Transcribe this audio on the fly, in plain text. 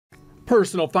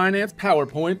Personal Finance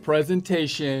PowerPoint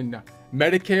presentation.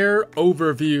 Medicare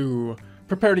Overview.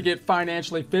 Prepare to get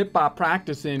financially fit by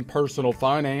practicing personal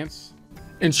finance.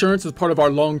 Insurance is part of our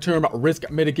long-term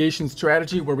risk mitigation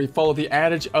strategy where we follow the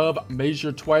adage of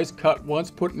measure twice, cut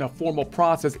once, putting a formal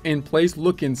process in place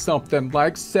looking something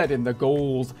like setting the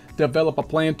goals, develop a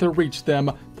plan to reach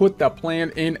them, put the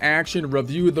plan in action,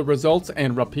 review the results,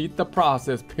 and repeat the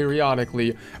process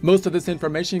periodically. Most of this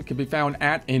information can be found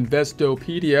at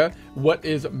Investopedia, What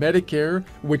is Medicare,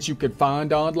 which you can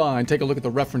find online. Take a look at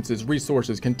the references,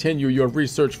 resources, continue your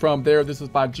research from there. This is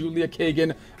by Julia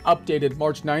Kagan, updated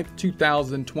March 9th,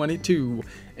 2022.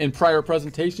 In prior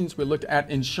presentations, we looked at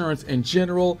insurance in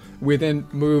general. We then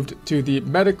moved to the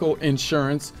medical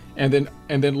insurance and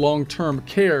then long-term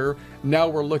care. Now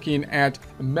we're looking at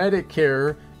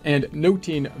Medicare and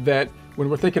noting that when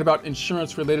we're thinking about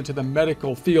insurance related to the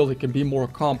medical field, it can be more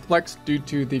complex due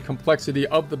to the complexity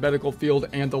of the medical field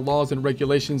and the laws and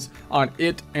regulations on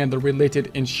it and the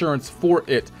related insurance for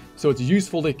it. So it's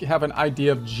useful to have an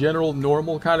idea of general,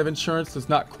 normal kind of insurance that's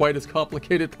not quite as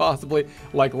complicated possibly,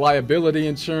 like liability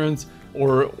insurance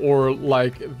or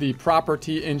like the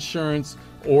property insurance,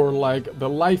 or like the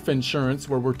life insurance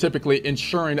where we're typically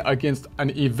insuring against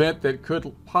an event that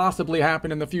could possibly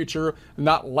happen in the future,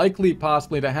 not likely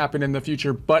possibly to happen in the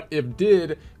future, but if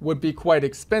did, would be quite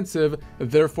expensive.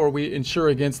 Therefore, we insure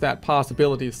against that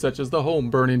possibility, such as the home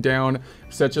burning down,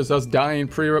 such as us dying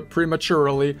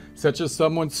prematurely, such as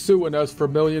someone suing us for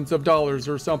millions of dollars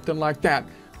or something like that.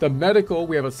 The medical,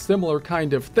 we have a similar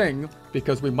kind of thing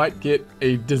because we might get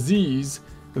a disease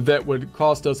that would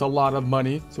cost us a lot of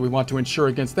money, so we want to insure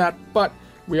against that, but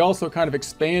we also kind of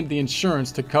expand the insurance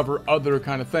to cover other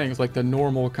kind of things like the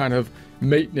normal kind of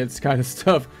maintenance kind of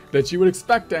stuff that you would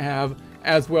expect to have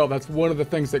as well. That's one of the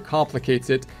things that complicates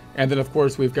it. And then of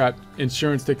course we've got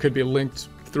insurance that could be linked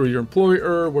through your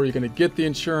employer, where you're going to get the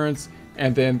insurance,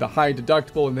 and then the high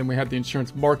deductible, and then we have the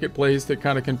insurance marketplace that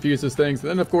kind of confuses things. And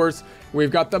then of course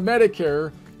we've got the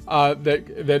Medicare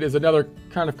that is another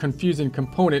kind of confusing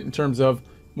component in terms of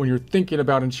when you're thinking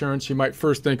about insurance, you might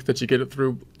first think that you get it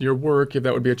through your work, if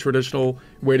that would be a traditional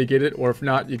way to get it, or if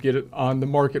not, you get it on the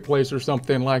marketplace or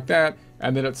something like that.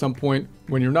 And then at some point,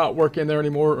 when you're not working there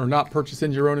anymore or not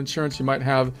purchasing your own insurance, you might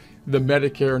have the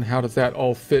Medicare, and how does that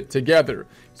all fit together?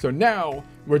 So now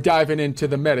we're diving into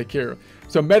the Medicare.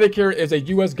 So Medicare is a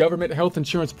U.S. government health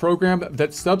insurance program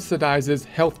that subsidizes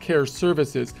healthcare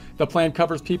services. The plan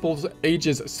covers people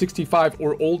ages 65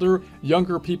 or older,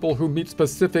 younger people who meet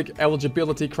specific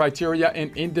eligibility criteria,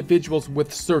 and individuals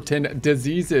with certain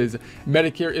diseases.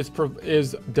 Medicare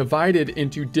is divided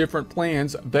into different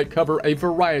plans that cover a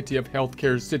variety of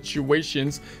healthcare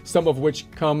situations, some of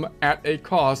which come at a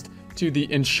cost to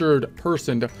the insured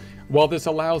person. While this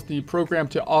allows the program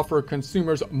to offer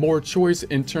consumers more choice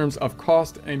in terms of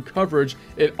cost and coverage,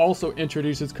 it also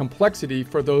introduces complexity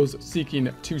for those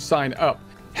seeking to sign up.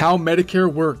 How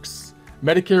Medicare works.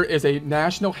 Medicare is a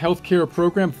national healthcare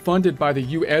program funded by the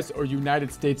U.S. or United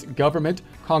States government.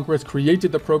 Congress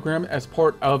created the program as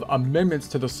part of amendments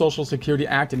to the Social Security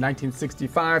Act in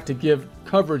 1965 to give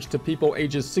coverage to people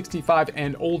ages 65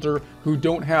 and older who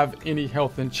don't have any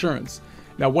health insurance.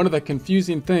 Now, one of the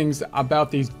confusing things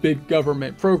about these big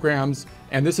government programs,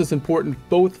 and this is important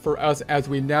both for us as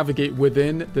we navigate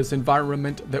within this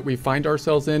environment that we find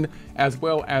ourselves in, as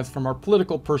well as from our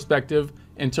political perspective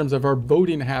in terms of our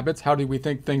voting habits, how do we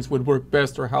think things would work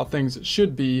best or how things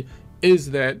should be, is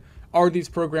that are these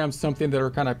programs something that are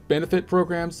kind of benefit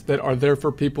programs that are there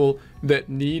for people that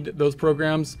need those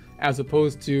programs, as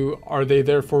opposed to are they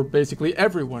there for basically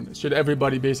everyone? Should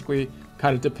everybody basically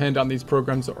kind of depend on these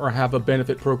programs or have a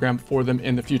benefit program for them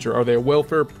in the future? Are they a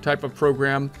welfare type of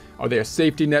program? Are they a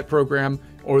safety net program?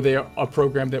 Or are they a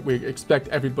program that we expect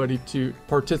everybody to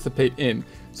participate in?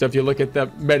 So if you look at the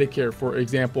Medicare, for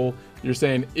example, you're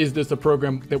saying, is this a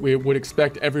program that we would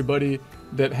expect everybody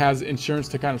that has insurance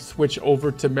to kind of switch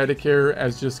over to Medicare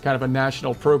as just kind of a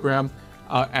national program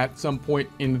at some point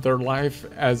in their life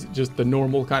as just the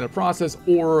normal kind of process?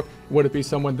 Or would it be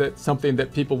something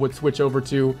that people would switch over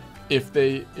to if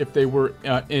they were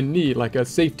in need, like a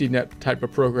safety net type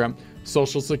of program?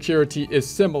 Social Security is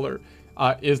similar.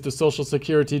 Is the Social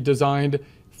Security designed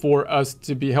for us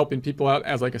to be helping people out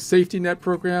as like a safety net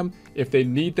program if they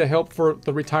need the help for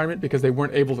the retirement because they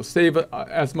weren't able to save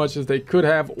as much as they could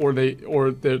have, or they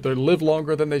live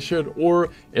longer than they should? Or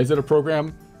is it a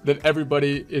program that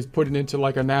everybody is putting into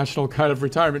like a national kind of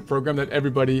retirement program that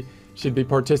everybody should be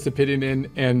participating in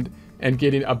and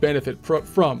getting a benefit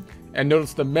from? And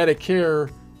notice the Medicare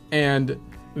and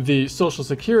the Social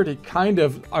Security kind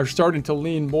of are starting to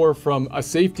lean more from a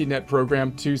safety net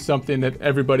program to something that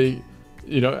everybody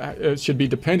it should be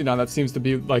dependent on. That seems to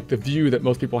be like the view that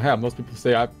most people have. Most people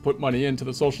say, I put money into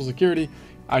the Social Security,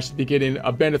 I should be getting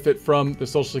a benefit from the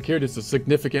Social Security. It's a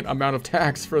significant amount of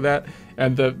tax for that.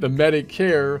 And the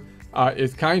Medicare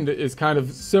is kind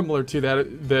of similar to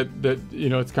that. That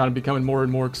it's kind of becoming more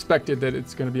and more expected that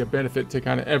it's going to be a benefit to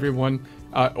kind of everyone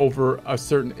over a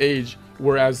certain age.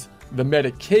 Whereas the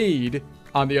Medicaid,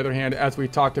 on the other hand, as we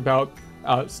talked about,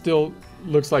 still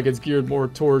looks like it's geared more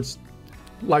towards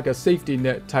like a safety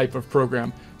net type of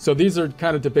program. So these are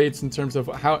kind of debates in terms of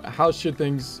how should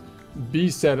things be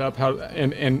set up,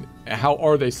 and how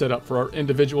are they set up for our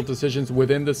individual decisions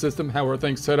within the system. How are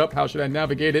things set up? How should I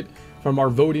navigate it from our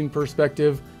voting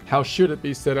perspective? How should it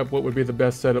be set up? What would be the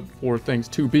best setup for things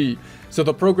to be? So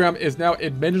the program is now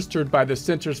administered by the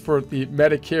Centers for the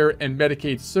Medicare and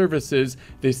Medicaid Services,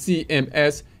 the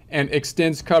CMS, and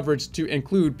extends coverage to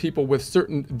include people with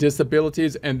certain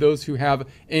disabilities and those who have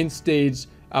end-stage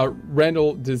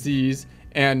renal disease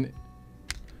and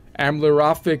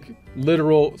amyotrophic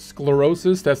lateral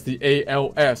sclerosis, that's the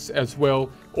ALS as well,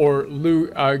 or Lou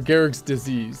Gehrig's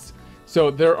disease.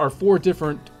 So there are 4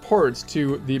 different parts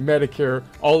to the Medicare,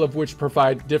 all of which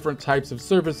provide different types of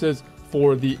services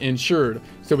for the insured.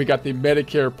 So we got the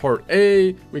Medicare Part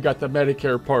A, we got the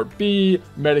Medicare Part B,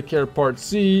 Medicare Part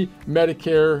C,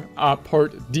 Medicare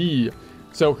Part D.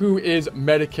 So who is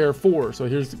Medicare for? So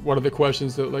here's one of the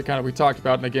questions that we talked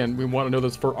about. And again, we want to know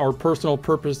this for our personal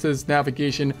purposes,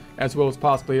 navigation, as well as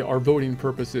possibly our voting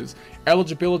purposes.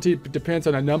 Eligibility depends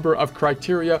on a number of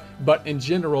criteria, but in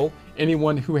general,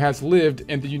 anyone who has lived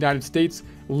in the United States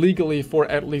legally for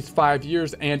at least 5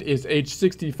 years and is age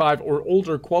 65 or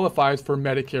older qualifies for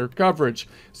Medicare coverage.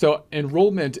 So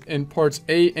enrollment in parts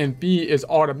A and B is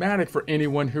automatic for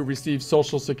anyone who receives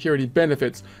Social Security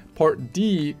benefits. Part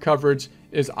D coverage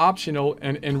is optional,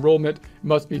 and enrollment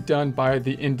must be done by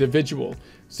the individual.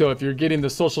 So if you're getting the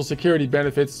Social Security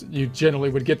benefits, you generally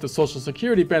would get the Social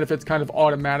Security benefits kind of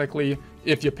automatically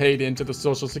if you paid into the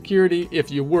Social Security.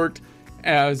 If you worked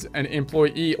as an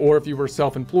employee, or if you were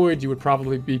self-employed, you would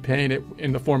probably be paying it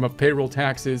in the form of payroll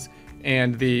taxes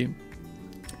and the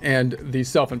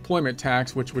self-employment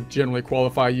tax, which would generally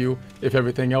qualify you. If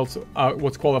everything else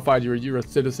was qualified, you're a U.S.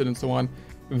 citizen and so on,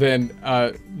 then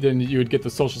you would get the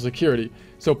Social Security.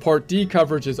 So Part D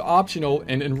coverage is optional,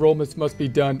 and enrollments must be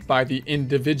done by the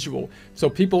individual. So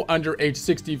people under age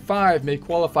 65 may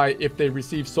qualify if they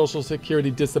receive Social Security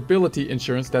Disability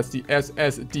Insurance, that's the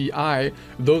SSDI.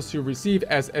 Those who receive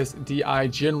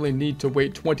SSDI generally need to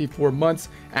wait 24 months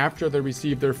after they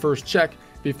receive their first check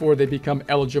before they become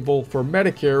eligible for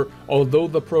Medicare, although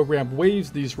the program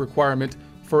waives these requirements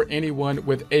for anyone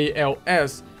with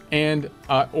ALS and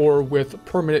or with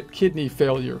permanent kidney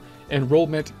failure.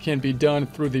 Enrollment can be done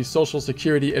through the Social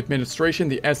Security Administration,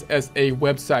 the SSA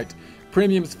website.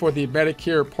 Premiums for the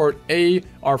Medicare Part A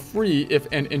are free if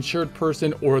an insured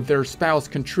person or their spouse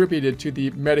contributed to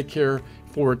the Medicare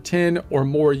for 10 or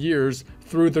more years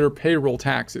through their payroll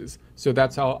taxes. So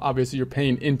that's how obviously you're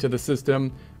paying into the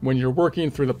system when you're working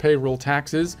through the payroll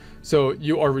taxes. So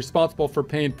you are responsible for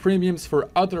paying premiums for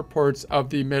other parts of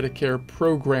the Medicare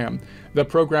program. The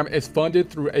program is funded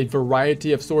through a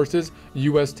variety of sources.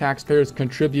 U.S. taxpayers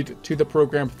contribute to the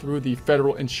program through the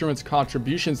Federal Insurance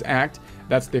Contributions Act.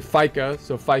 That's the FICA.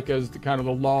 So FICA is kind of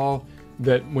the law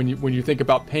that when you think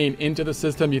about paying into the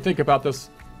system, you think about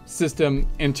this system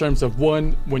in terms of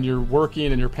when you're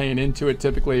working and you're paying into it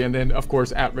typically, and then of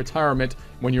course at retirement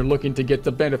when you're looking to get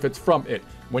the benefits from it.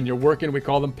 When you're working, we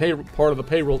call them part of the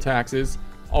payroll taxes,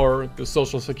 or the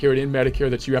Social Security and Medicare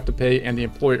that you have to pay, and the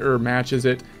employer matches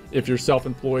it. If you're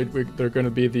self-employed, they're going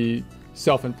to be the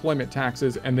self-employment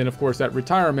taxes, and then of course at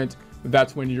retirement,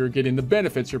 that's when you're getting the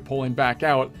benefits you're pulling back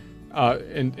out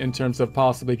in terms of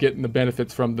possibly getting the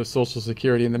benefits from the Social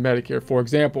Security and the Medicare, for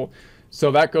example. So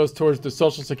that goes towards the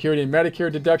Social Security and Medicare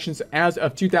deductions. As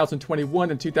of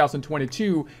 2021 and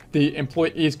 2022, the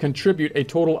employees contribute a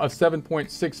total of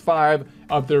 7.65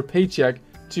 of their paycheck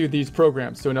to these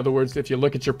programs. So in other words, if you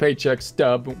look at your paycheck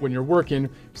stub when you're working,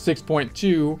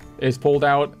 6.2 is pulled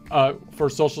out for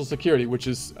Social Security, which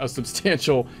is a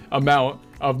substantial amount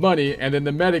of money. And then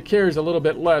the Medicare is a little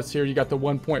bit less. Here you got the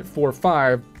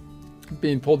 1.45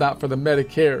 being pulled out for the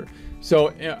Medicare. So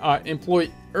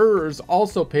employers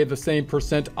also pay the same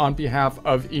percent on behalf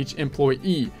of each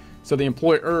employee. So the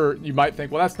employer, you might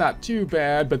think, well, that's not too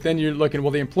bad, but then you're looking, well,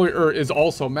 the employer is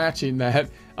also matching that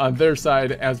on their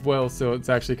side as well. So it's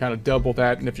actually kind of double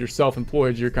that. And if you're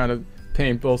self-employed, you're kind of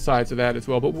paying both sides of that as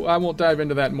well, but I won't dive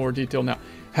into that in more detail now.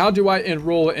 How do I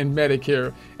enroll in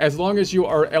Medicare? As long as you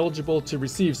are eligible to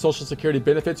receive Social Security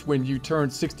benefits when you turn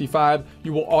 65,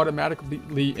 you will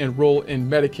automatically enroll in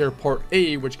Medicare Part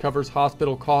A, which covers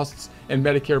hospital costs, and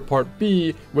Medicare Part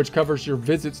B, which covers your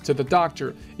visits to the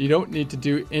doctor. You don't need to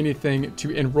do anything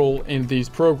to enroll in these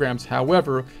programs.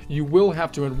 However, you will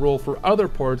have to enroll for other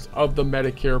parts of the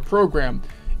Medicare program.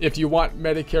 If you want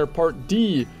Medicare Part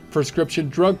D prescription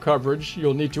drug coverage,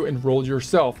 you'll need to enroll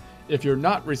yourself. If you're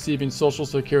not receiving Social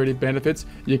Security benefits,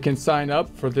 you can sign up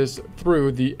for this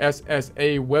through the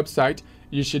SSA website.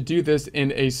 You should do this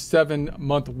in a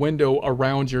 7-month window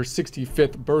around your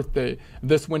 65th birthday.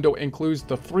 This window includes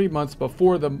the 3 months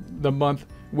before the month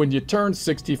when you turn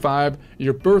 65,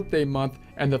 your birthday month,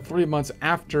 and the 3 months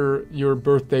after your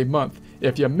birthday month.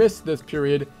 If you miss this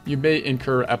period, you may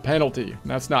incur a penalty.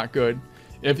 That's not good.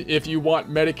 If you want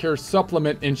Medicare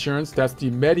supplement insurance, that's the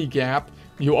Medigap,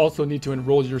 you also need to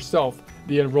enroll yourself.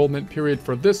 The enrollment period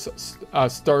for this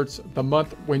starts the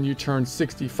month when you turn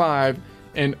 65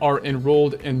 and are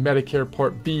enrolled in Medicare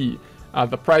Part B.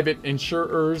 The private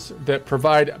insurers that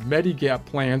provide Medigap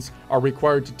plans are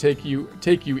required to take you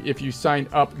if you sign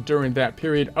up during that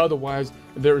period. Otherwise,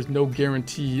 there is no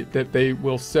guarantee that they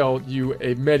will sell you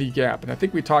a Medigap. And I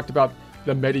think we talked about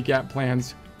the Medigap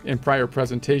plans in prior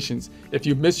presentations. If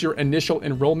you miss your initial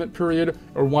enrollment period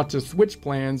or want to switch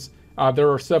plans,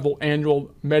 there are several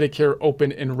annual Medicare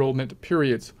open enrollment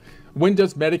periods. What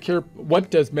does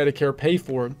Medicare pay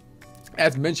for?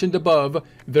 As mentioned above,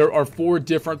 there are 4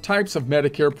 different types of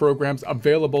Medicare programs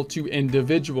available to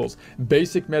individuals.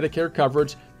 Basic Medicare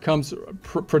coverage comes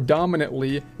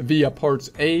predominantly via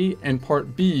Parts A and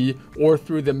Part B or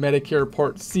through the Medicare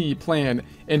Part C plan.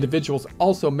 Individuals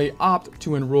also may opt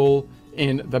to enroll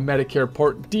in the Medicare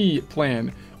Part D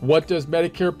plan. What does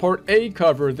Medicare Part A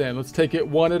cover then? Let's take it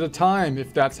one at a time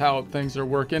if that's how things are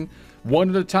working. One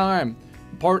at a time.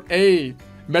 Part A.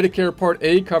 Medicare Part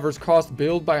A covers costs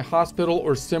billed by hospital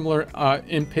or similar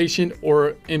inpatient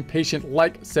or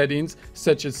inpatient-like settings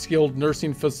such as skilled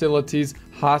nursing facilities,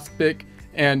 hospice,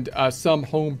 and some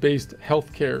home-based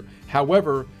health care.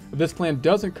 However, this plan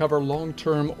doesn't cover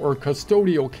long-term or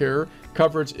custodial care.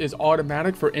 Coverage is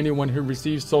automatic for anyone who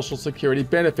receives Social Security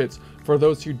benefits. For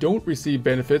those who don't receive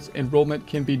benefits, enrollment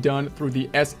can be done through the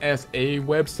SSA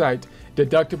website.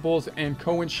 Deductibles and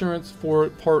coinsurance for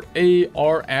Part A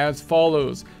are as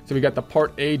follows. So we got the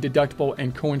Part A deductible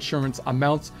and coinsurance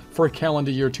amounts for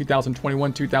calendar year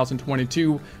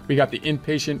 2021-2022. We got the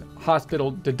inpatient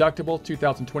hospital deductible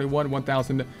 2021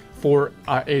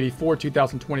 $1,484,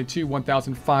 2022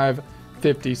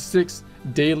 $1,556.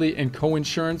 Daily and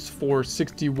coinsurance for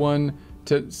 61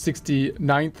 to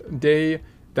 69th day.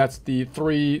 That's the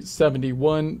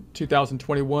 $371,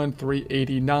 2021,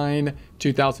 $389,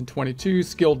 2022.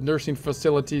 Skilled nursing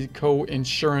facility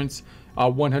co-insurance,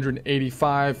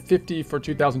 $185.50 for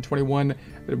 2021,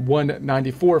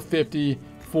 $194.50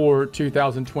 for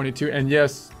 2022. And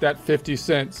yes, that 50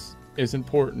 cents is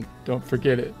important. Don't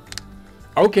forget it.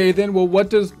 Okay, then, well, what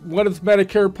does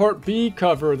Medicare Part B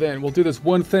cover then? We'll do this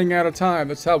one thing at a time.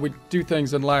 That's how we do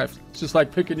things in life. It's just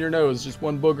like picking your nose, just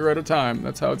one booger at a time.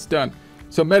 That's how it's done.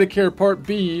 So Medicare Part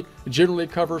B generally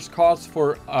covers costs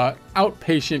for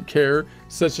outpatient care,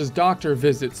 such as doctor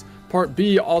visits. Part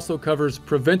B also covers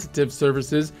preventative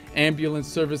services, ambulance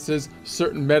services,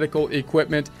 certain medical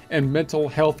equipment, and mental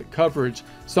health coverage.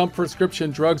 Some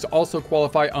prescription drugs also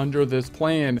qualify under this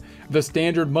plan. The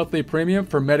standard monthly premium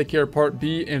for Medicare Part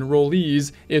B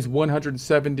enrollees is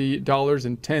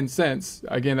 $170.10.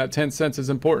 Again, that 10 cents is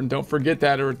important. Don't forget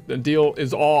that or the deal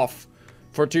is off.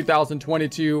 For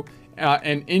 2022,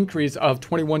 an increase of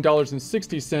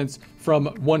 $21.60 from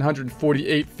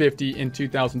 $148.50 in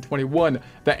 2021.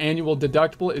 The annual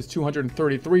deductible is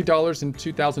 $233 in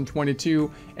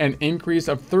 2022, an increase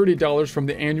of $30 from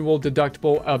the annual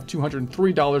deductible of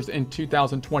 $203 in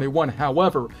 2021.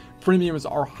 However, premiums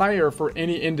are higher for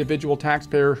any individual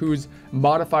taxpayer whose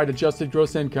modified adjusted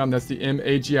gross income, that's the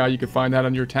MAGI, you can find that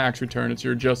on your tax return. It's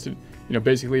your adjusted,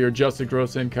 basically your adjusted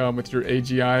gross income with your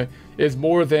AGI is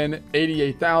more than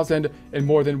 $88,000 and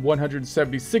more than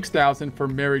 $176,000 for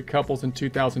married couples in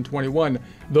 2021.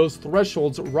 Those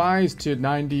thresholds rise to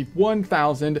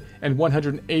 $91,000 and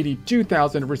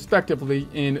 $182,000 respectively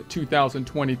in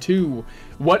 2022.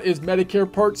 What is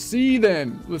Medicare Part C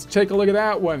then? Let's take a look at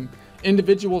that one.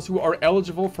 Individuals who are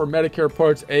eligible for Medicare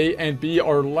Parts A and B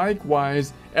are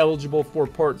likewise eligible for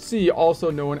Part C,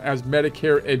 also known as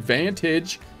Medicare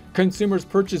Advantage. Consumers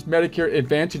purchase Medicare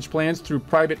Advantage plans through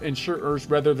private insurers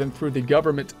rather than through the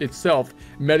government itself.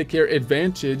 Medicare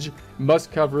Advantage must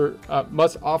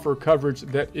offer coverage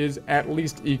that is at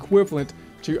least equivalent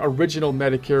to original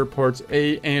Medicare Parts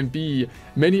A and B.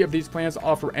 Many of these plans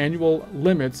offer annual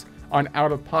limits on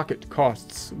out-of-pocket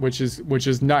costs, which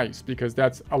is nice, because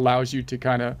that allows you to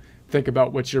kind of think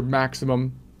about what your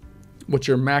maximum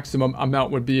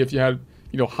amount would be if you had,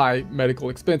 high medical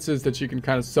expenses, that you can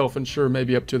kind of self-insure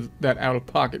maybe up to that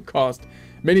out-of-pocket cost.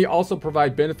 Many also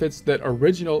provide benefits that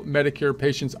original Medicare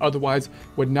patients otherwise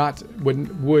would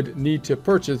need to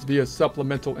purchase via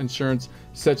supplemental insurance,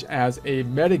 such as a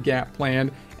Medigap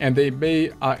plan, and they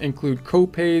may include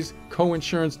co-pays,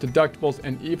 co-insurance, deductibles,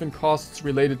 and even costs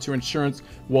related to insurance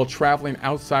while traveling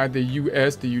outside the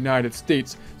U.S., the United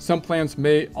States. Some plans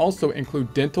may also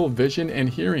include dental, vision, and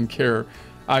hearing care.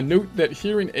 Note that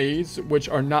hearing aids, which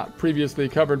are not previously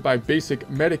covered by basic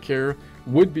Medicare,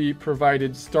 would be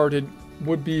provided starting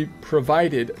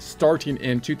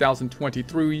in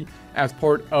 2023 as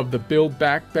part of the Build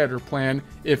Back Better plan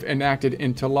if enacted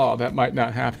into law. That might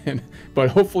not happen, but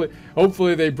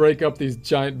hopefully they break up these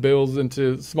giant bills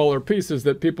into smaller pieces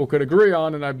that people could agree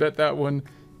on, and I bet that one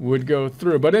would go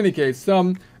through. But in any case,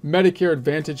 some Medicare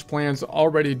Advantage plans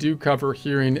already do cover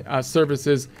hearing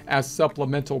services as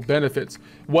supplemental benefits.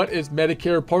 What is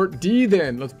Medicare Part D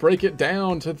then? Let's break it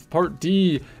down to Part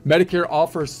D. Medicare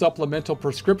offers supplemental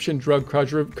prescription drug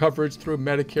coverage through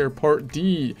Medicare Part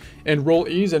D.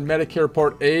 Enrollees in Medicare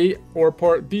Part A or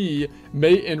Part B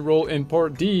may enroll in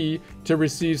Part D to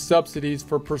receive subsidies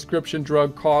for prescription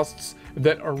drug costs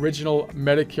that original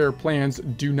Medicare plans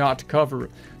do not cover.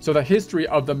 So the history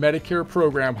of the Medicare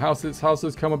program, how's this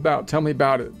come about? Tell me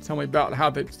about it. Tell me about how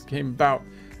this came about.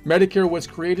 Medicare was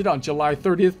created on July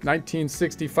 30th,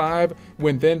 1965,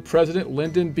 when then President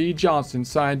Lyndon B. Johnson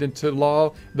signed into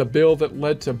law the bill that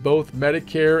led to both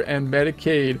Medicare and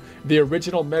Medicaid. The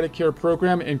original Medicare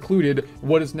program included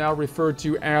what is now referred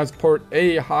to as Part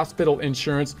A, hospital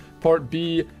insurance, Part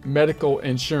B, medical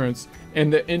insurance.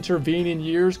 In the intervening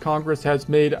years, Congress has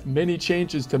made many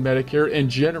changes to Medicare. In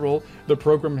general, the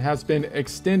program has been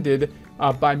extended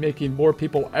by making more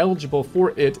people eligible for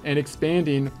it and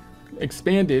expanded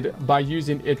by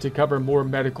using it to cover more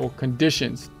medical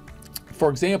conditions. For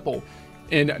example,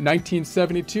 in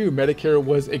 1972, Medicare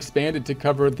was expanded to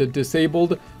cover the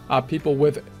disabled, people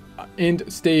with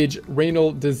end-stage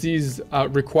renal disease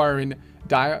requiring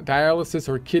dialysis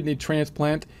or kidney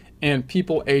transplant, and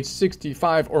people age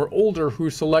 65 or older who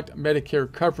select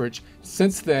Medicare coverage.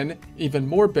 Since then, even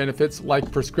more benefits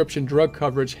like prescription drug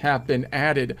coverage have been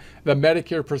added. The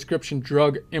Medicare Prescription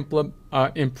Drug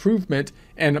Improvement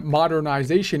and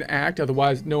Modernization Act,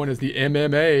 otherwise known as the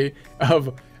MMA,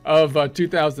 of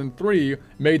 2003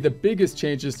 made the biggest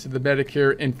changes to the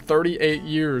Medicare in 38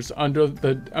 years. Under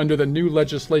the new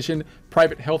legislation,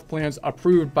 private health plans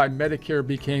approved by Medicare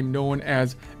became known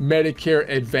as Medicare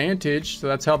Advantage. So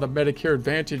that's how the Medicare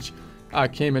Advantage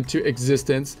came into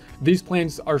existence. These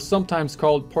plans are sometimes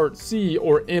called Part C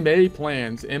or MA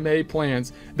plans. MA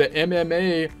plans. The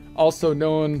MMA, also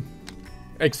known,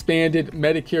 expanded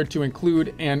Medicare to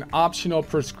include an optional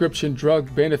prescription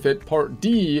drug benefit, Part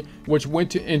D, which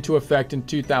went into effect in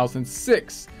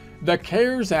 2006. The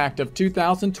CARES Act of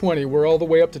 2020, we're all the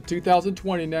way up to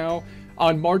 2020 now.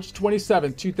 On March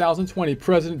 27, 2020,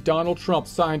 President Donald Trump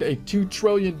signed a $2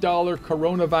 trillion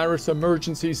coronavirus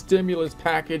emergency stimulus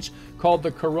package called the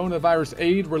Coronavirus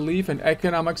Aid, Relief, and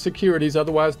Economic Securities,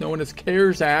 otherwise known as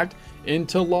CARES Act,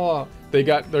 into law.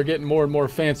 They're getting more and more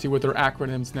fancy with their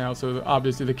acronyms now, so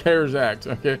obviously the CARES Act,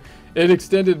 okay? It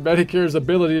extended Medicare's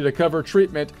ability to cover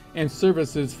treatment and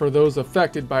services for those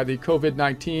affected by the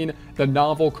COVID-19, the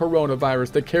novel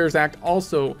coronavirus. The CARES Act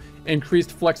also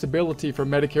increased flexibility for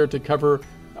Medicare to cover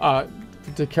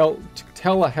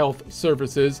telehealth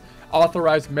services,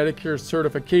 authorized Medicare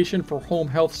certification for home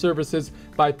health services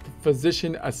by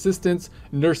physician assistants,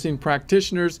 nursing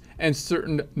practitioners, and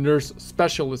certain nurse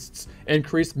specialists,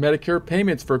 increased Medicare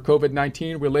payments for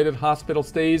COVID-19 related hospital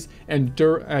stays and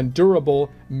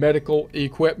durable medical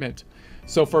equipment.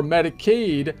 So for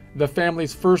Medicaid, the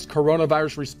Family's First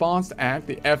Coronavirus Response Act,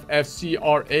 the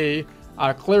FFCRA,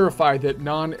 clarified that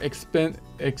non-expansion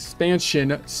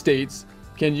states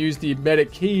can use the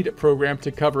Medicaid program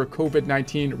to cover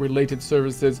COVID-19 related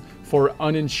services for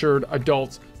uninsured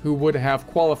adults who would have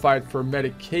qualified for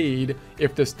Medicaid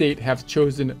if the state has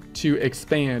chosen to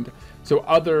expand. So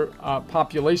other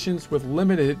populations with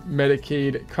limited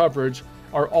Medicaid coverage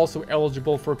are also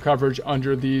eligible for coverage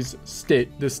under the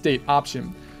state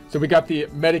option. So we got the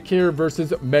Medicare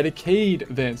versus Medicaid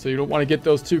then. So you don't want to get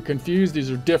those two confused. These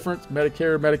are different,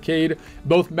 Medicare, Medicaid.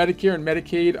 Both Medicare and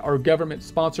Medicaid are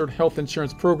government-sponsored health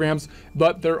insurance programs,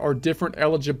 but there are different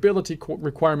eligibility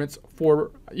requirements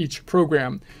for each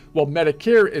program. While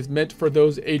Medicare is meant for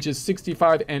those ages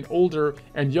 65 and older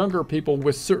and younger people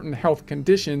with certain health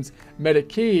conditions,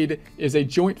 Medicaid is a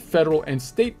joint federal and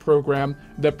state program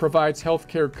that provides health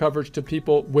care coverage to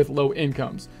people with low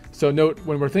incomes. So note,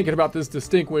 when we're thinking about this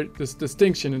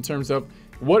distinction in terms of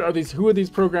who are these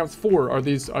programs for? Are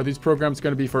these programs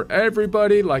going to be for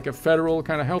everybody, like a federal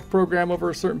kind of health program over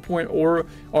a certain point, or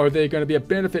are they going to be a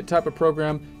benefit type of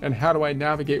program? And how do I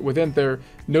navigate within there?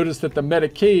 Notice that the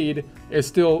Medicaid is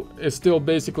still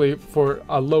basically for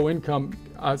a low income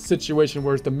situation,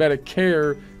 whereas the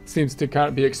Medicare seems to kind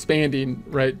of be expanding,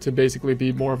 right, to basically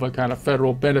be more of a kind of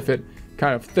federal benefit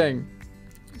kind of thing.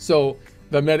 So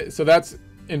so that's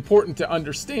important to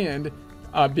understand,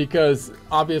 because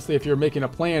obviously if you're making a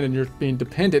plan and you're being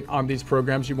dependent on these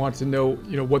programs, you want to know,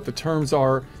 what the terms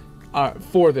are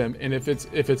for them. And if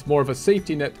it's more of a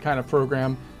safety net kind of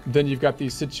program, then you've got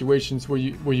these situations where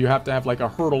you have to have like a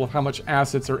hurdle of how much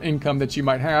assets or income that you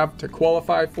might have to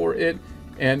qualify for it.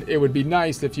 And it would be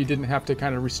nice if you didn't have to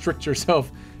kind of restrict yourself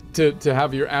to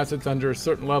have your assets under a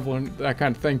certain level and that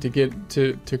kind of thing to get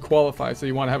to qualify. So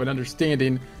you want to have an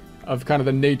understanding of kind of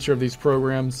the nature of these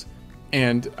programs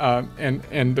and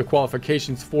the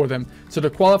qualifications for them. So to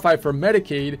qualify for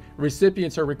Medicaid,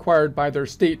 recipients are required by their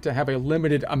state to have a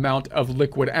limited amount of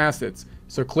liquid assets.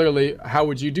 So clearly, how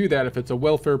would you do that? If it's a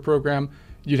welfare program,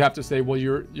 you'd have to say, well,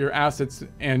 your assets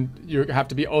and you have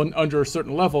to be under a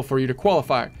certain level for you to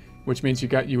qualify, which means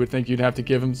you would think you'd have to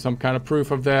give them some kind of proof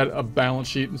of that, a balance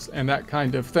sheet and that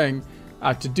kind of thing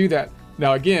to do that.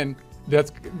 Now again,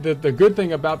 that's the good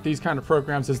thing about these kind of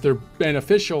programs is they're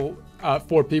beneficial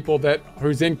for people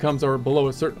whose incomes are below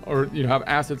a certain, or have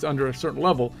assets under a certain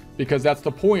level, because that's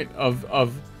the point of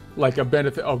like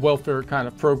a welfare kind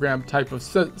of program type of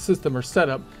system or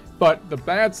setup. But the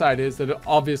bad side is that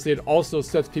obviously it also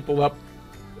sets people up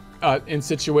in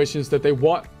situations that they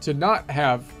want to not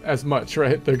have as much,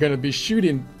 right? They're going to be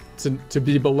shooting to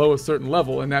be below a certain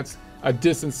level, and that's a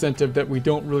disincentive that we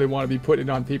don't really want to be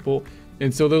putting on people.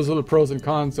 And so those are the pros and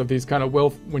cons of these kind of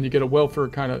when you get a welfare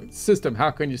kind of system. How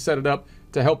can you set it up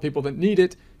to help people that need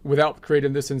it without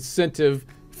creating this incentive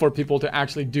for people to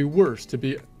actually do worse, to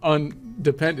be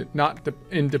undependent, not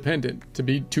independent, to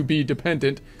be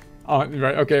dependent on,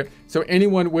 right? Okay, so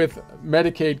anyone with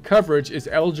Medicaid coverage is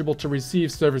eligible to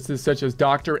receive services such as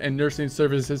doctor and nursing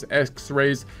services,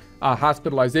 x-rays,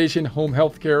 hospitalization, home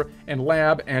health care, and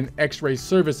lab and x-ray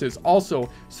services. Also,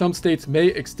 some states may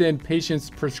extend patients'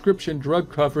 prescription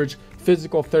drug coverage,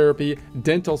 physical therapy,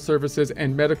 dental services,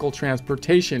 and medical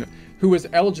transportation. Who is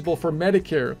eligible for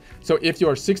Medicare? So if you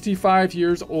are 65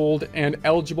 years old and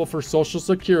eligible for Social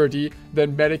Security,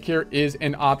 then Medicare is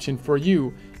an option for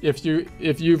you. If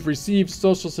you've received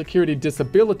Social Security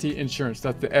disability insurance,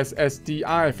 that's the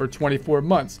SSDI, for 24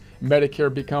 months,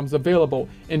 Medicare becomes available.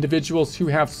 Individuals who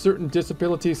have certain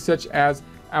disabilities such as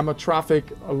amyotrophic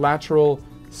lateral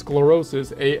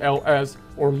sclerosis, ALS,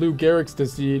 or Lou Gehrig's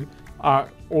disease,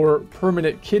 or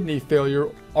permanent kidney failure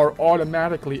are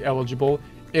automatically eligible.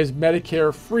 Is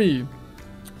Medicare free?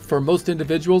 For most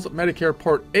individuals, Medicare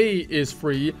Part A is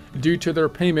free due to their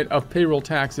payment of payroll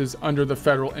taxes under the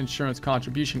Federal Insurance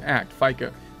Contribution Act,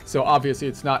 FICA. So obviously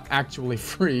it's not actually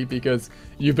free because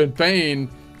you've been paying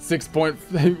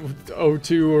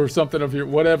 6.02 or something of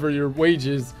your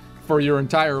wages for your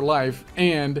entire life,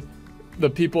 and the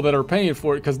people that are paying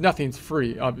for it, because nothing's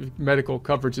free. Medical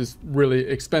coverage is really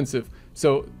expensive.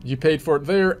 So you paid for it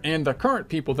there, and the current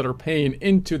people that are paying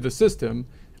into the system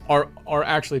are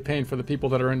actually paying for the people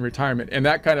that are in retirement. And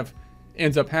that kind of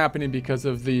ends up happening because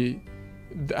of the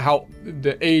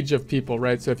age of people,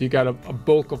 right? So if you got a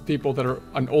bulk of people that are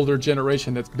an older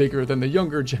generation that's bigger than the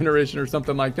younger generation or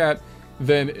something like that,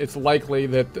 then it's likely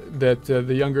that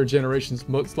the younger generations,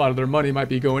 a lot of their money might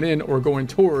be going in or going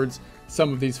towards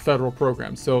some of these federal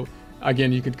programs. So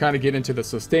again, you could kind of get into the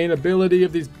sustainability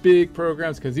of these big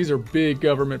programs, because these are big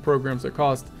government programs that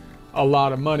cost a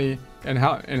lot of money, and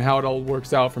how it all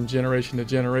works out from generation to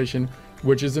generation,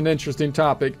 which is an interesting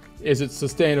topic. Is it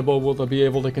sustainable? Will they be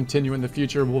able to continue in the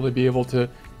future? Will they be able to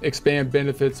expand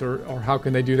benefits, or how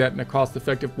can they do that in a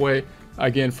cost-effective way?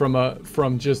 Again,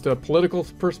 from just a political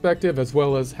perspective, as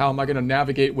well as how am I going to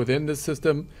navigate within this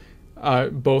system?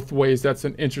 Both ways, that's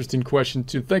an interesting question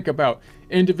to think about.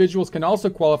 Individuals can also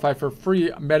qualify for free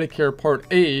Medicare Part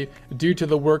A due to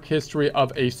the work history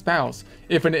of a spouse.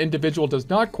 If an individual does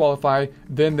not qualify,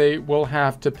 then they will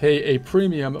have to pay a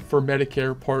premium for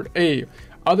Medicare Part A.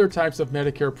 Other types of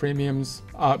Medicare premiums,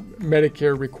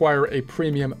 Medicare require a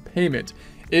premium payment,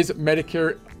 is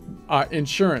Medicare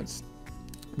insurance.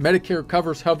 Medicare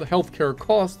covers health care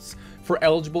costs for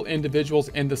eligible individuals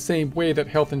in the same way that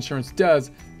health insurance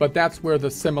does, but that's where the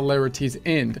similarities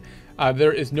end.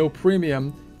 There is no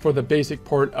premium for the basic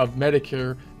part of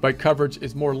Medicare, but coverage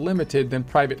is more limited than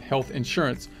private health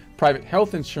insurance. Private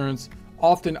health insurance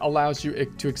often allows you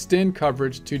to extend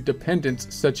coverage to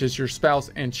dependents such as your spouse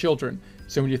and children.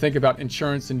 So when you think about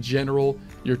insurance in general,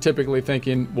 you're typically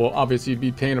thinking, well, obviously you'd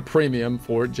be paying a premium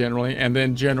for it generally, and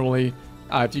then generally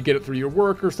if you get it through your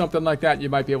work or something like that, you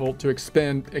might be able to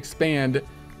expand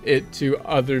it to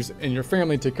others in your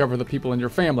family to cover the people in your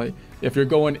family. If you're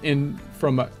going in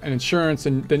from an insurance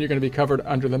and then you're going to be covered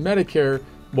under the Medicare,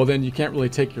 well, then you can't really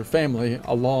take your family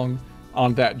along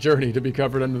on that journey to be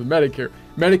covered under the Medicare.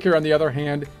 Medicare, on the other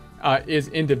hand, is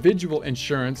individual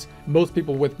insurance. Most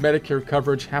people with Medicare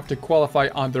coverage have to qualify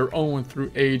on their own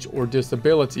through age or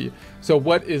disability. So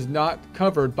what is not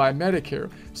covered by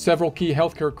Medicare? Several key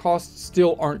healthcare costs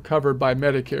still aren't covered by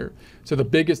Medicare. So the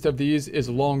biggest of these is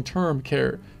long-term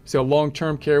care. So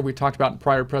long-term care, we talked about in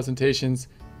prior presentations,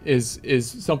 is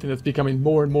something that's becoming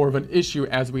more and more of an issue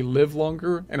as we live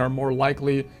longer and are more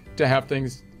likely to have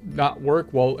things not work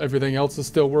while everything else is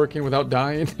still working without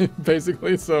dying,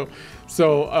 basically. So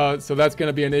that's going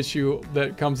to be an issue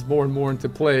that comes more and more into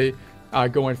play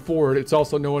going forward. It's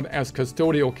also known as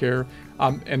custodial care,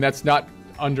 and that's not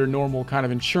under normal kind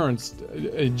of insurance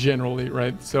generally,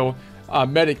 right? So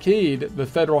Medicaid, the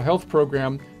federal health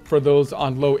program for those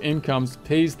on low incomes,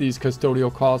 pays these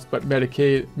custodial costs, but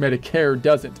Medicare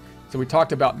doesn't. So we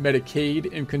talked about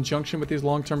Medicaid in conjunction with these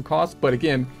long-term costs, but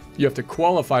again, you have to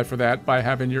qualify for that by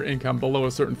having your income below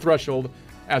a certain threshold,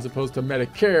 as opposed to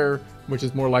Medicare, which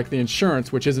is more like the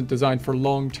insurance, which isn't designed for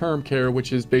long-term care,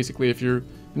 which is basically if you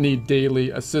need daily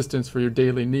assistance for your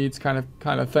daily needs kind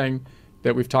of thing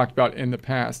that we've talked about in the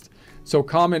past. So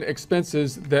common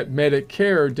expenses that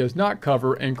Medicare does not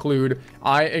cover include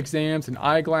eye exams and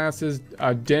eyeglasses,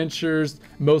 dentures,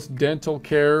 most dental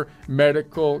care,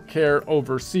 medical care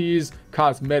overseas,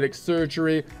 cosmetic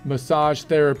surgery, massage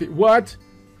therapy. What?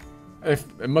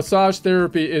 If massage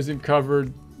therapy isn't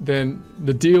covered, then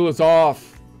the deal is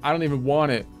off. I don't even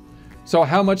want it. So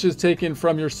how much is taken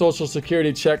from your Social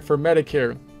Security check for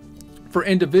Medicare? For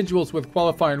individuals with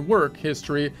qualifying work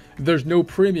history, there's no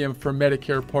premium for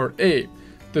Medicare Part A.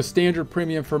 The standard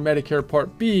premium for Medicare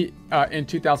Part B in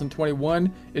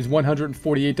 2021 is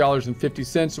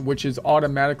 $148.50, which is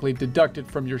automatically deducted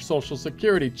from your Social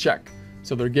Security check.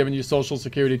 So they're giving you Social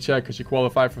Security check because you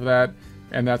qualify for that,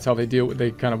 and that's how they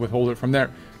kind of withhold it from there.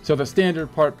 So the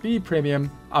standard Part B premium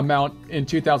amount in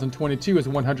 2022 is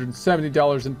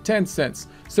 $170.10.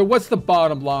 So what's the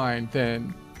bottom line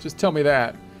then? Just tell me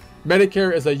that.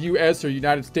 Medicare is a U.S. or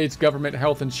United States government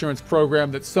health insurance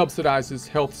program that subsidizes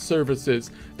health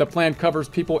services. The plan covers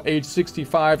people age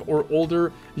 65 or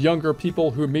older, younger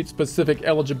people who meet specific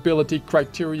eligibility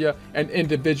criteria, and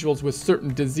individuals with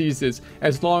certain diseases.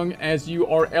 As long as you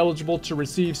are eligible to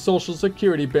receive Social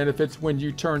Security benefits when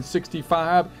you turn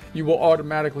 65, you will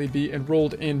automatically be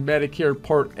enrolled in Medicare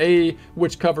Part A,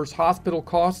 which covers hospital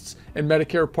costs, and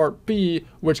Medicare Part B,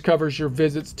 which covers your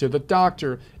visits to the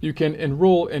doctor. You can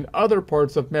enroll in other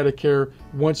parts of Medicare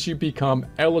once you become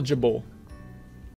eligible.